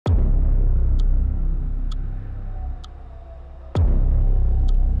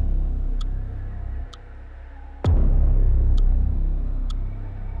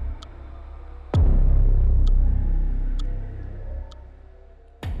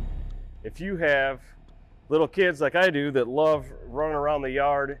if you have little kids like I do that love running around the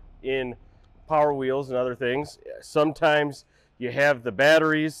yard in Power Wheels and other things, sometimes you have the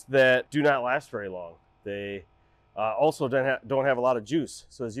batteries that do not last very long. They also don't have a lot of juice.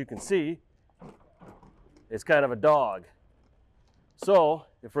 So as you can see, it's kind of a dog. So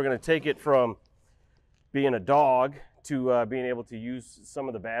if we're going to take it from being a dog to being able to use some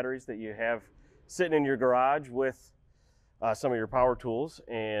of the batteries that you have sitting in your garage with some of your power tools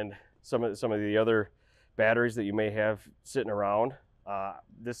and some of the other batteries that you may have sitting around,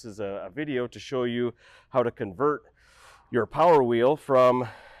 this is a video to show you how to convert your Power Wheel from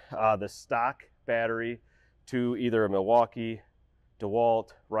the stock battery to either a Milwaukee, DeWalt,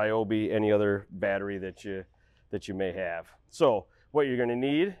 Ryobi, any other battery that you may have. So what you're going to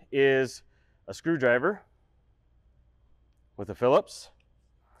need is a screwdriver with a Phillips,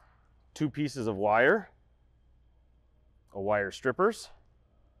 2 pieces of wire, a wire strippers,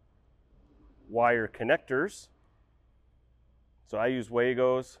 wire connectors. So I use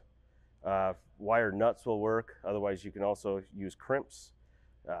Wagos. Wire nuts will work. Otherwise, you can also use crimps,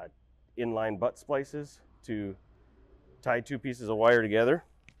 inline butt splices to tie 2 pieces of wire together.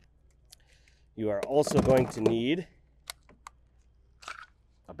 You are also going to need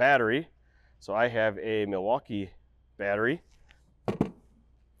a battery. So I have a Milwaukee battery.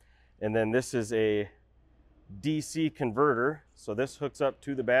 And then this is a DC converter. So this hooks up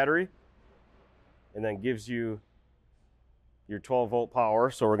to the battery and then gives you your 12-volt power.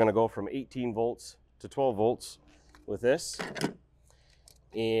 So we're going to go from 18 volts to 12 volts with this.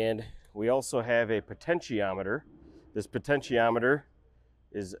 And we also have a potentiometer. This potentiometer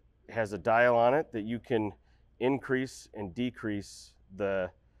has a dial on it that you can increase and decrease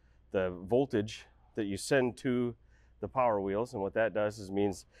the voltage that you send to the Power Wheels. And what that does is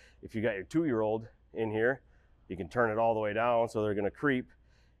means if you got your 2-year-old in here, you can turn it all the way down so they're going to creep.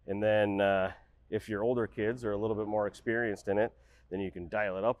 And then if your older kids are a little bit more experienced in it, then you can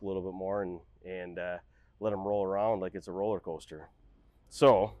dial it up a little bit more and let them roll around like it's a roller coaster.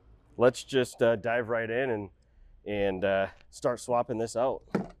 So let's just dive right in and start swapping this out.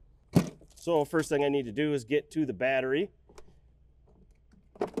 So first thing I need to do is get to the battery.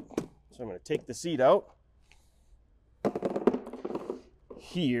 So I'm going to take the seat out.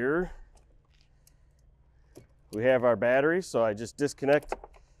 Here we have our battery. So I just disconnect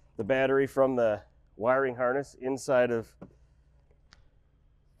the battery from the wiring harness inside of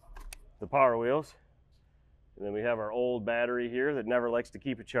the Power Wheels. And then we have our old battery here that never likes to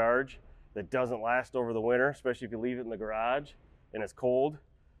keep a charge, that doesn't last over the winter, especially if you leave it in the garage and it's cold.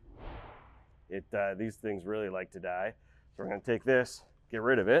 These things really like to die. So we're going to take this, get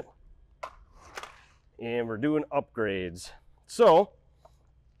rid of it, and we're doing upgrades. So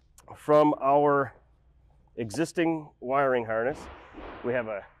from our existing wiring harness, we have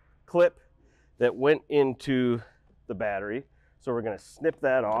a clip that went into the battery. So we're going to snip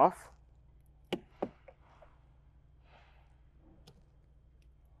that off.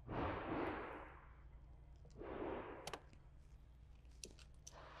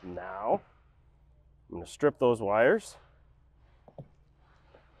 Now I'm going to strip those wires.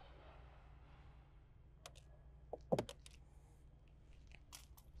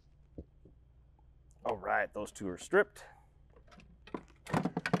 All right, those 2 are stripped.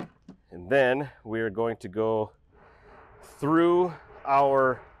 And then we are going to go through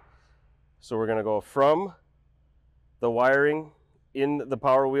so we're going to go from the wiring in the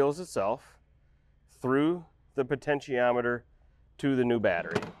Power Wheels itself through the potentiometer to the new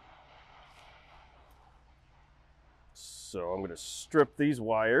battery. So I'm going to strip these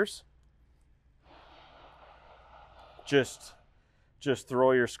wires. Just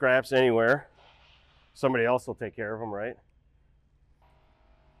throw your scraps anywhere. Somebody else will take care of them, right?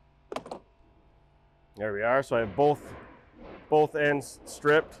 There we are. So I have both ends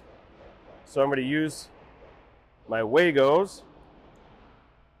stripped. So I'm going to use my Wagos.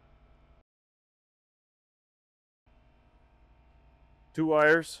 Two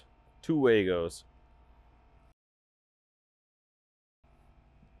wires, 2 Wagos.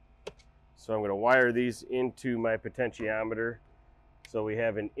 So I'm going to wire these into my potentiometer. So we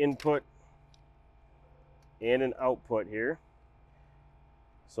have an input and an output here.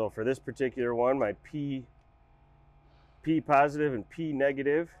 So for this particular one, my P positive and P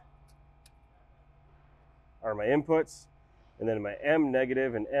negative are my inputs, and then my M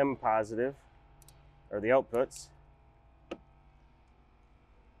negative and M positive are the outputs.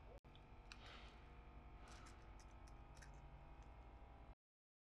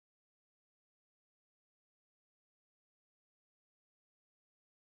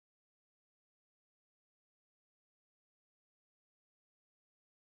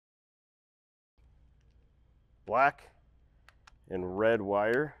 black and red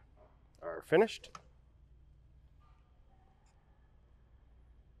wire are finished.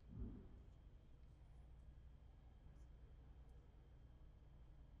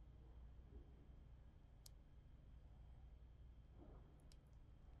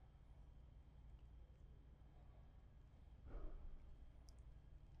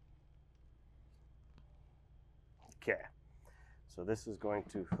 Okay, so this is going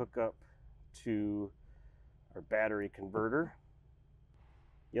to hook up to our battery converter,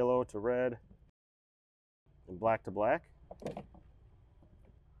 yellow to red and black to black.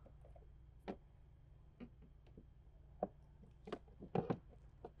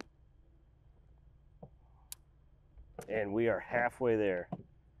 And we are halfway there.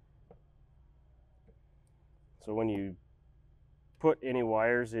 So when you put any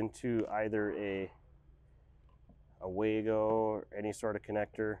wires into either a Wago or any sort of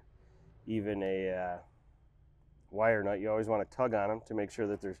connector, even a wire nut, you always want to tug on them to make sure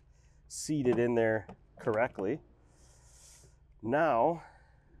that they're seated in there correctly. Now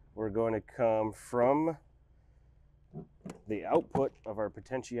we're going to come from the output of our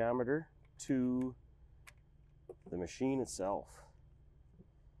potentiometer to the machine itself.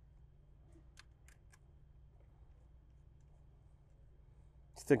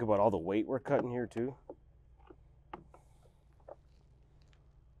 Think about all the weight we're cutting here too.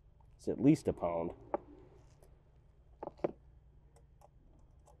 It's at least a pound.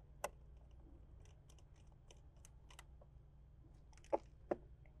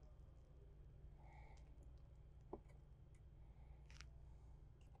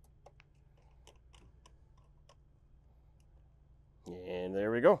 And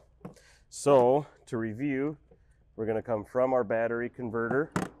there we go. So to review, we're going to come from our battery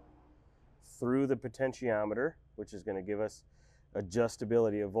converter through the potentiometer, which is going to give us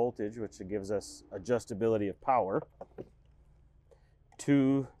adjustability of voltage, which gives us adjustability of power,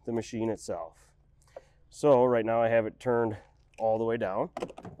 to the machine itself. So right now I have it turned all the way down,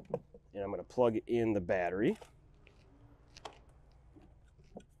 and I'm going to plug in the battery.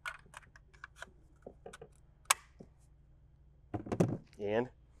 And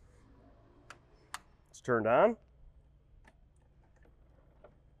it's turned on.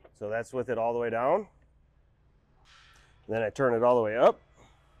 So that's with it all the way down. And then I turn it all the way up.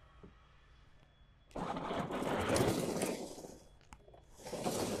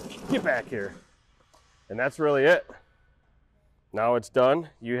 Get back here. And that's really it. Now it's done.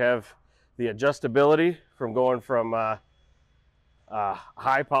 You have the adjustability from going from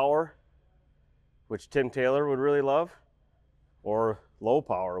high power, which Tim Taylor would really love, or low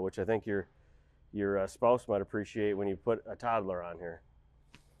power, which I think your spouse might appreciate when you put a toddler on here.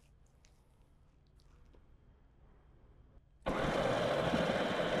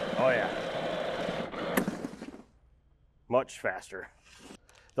 Oh yeah, much faster.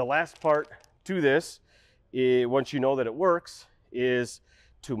 The last part to this, once you know that it works, is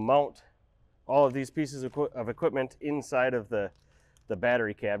to mount all of these pieces of equipment inside of the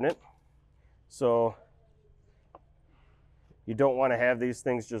battery cabinet. So you don't want to have these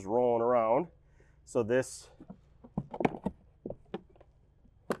things just rolling around. So this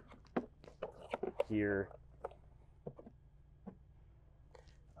here,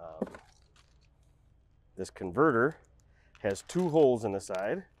 this converter has two holes in the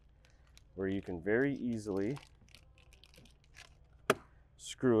side where you can very easily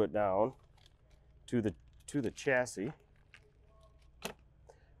screw it down to the chassis.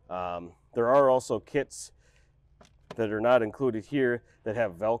 There are also kits that are not included here that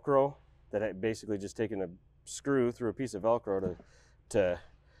have Velcro, that have basically just taken a screw through a piece of Velcro to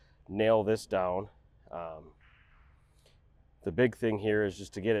nail this down. The big thing here is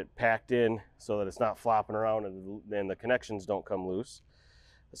just to get it packed in so that it's not flopping around and the connections don't come loose,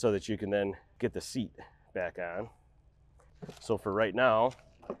 so that you can then get the seat back on. So for right now,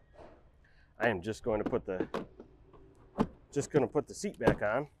 I am just going to put the seat back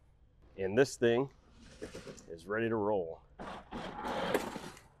on, and this thing is ready to roll.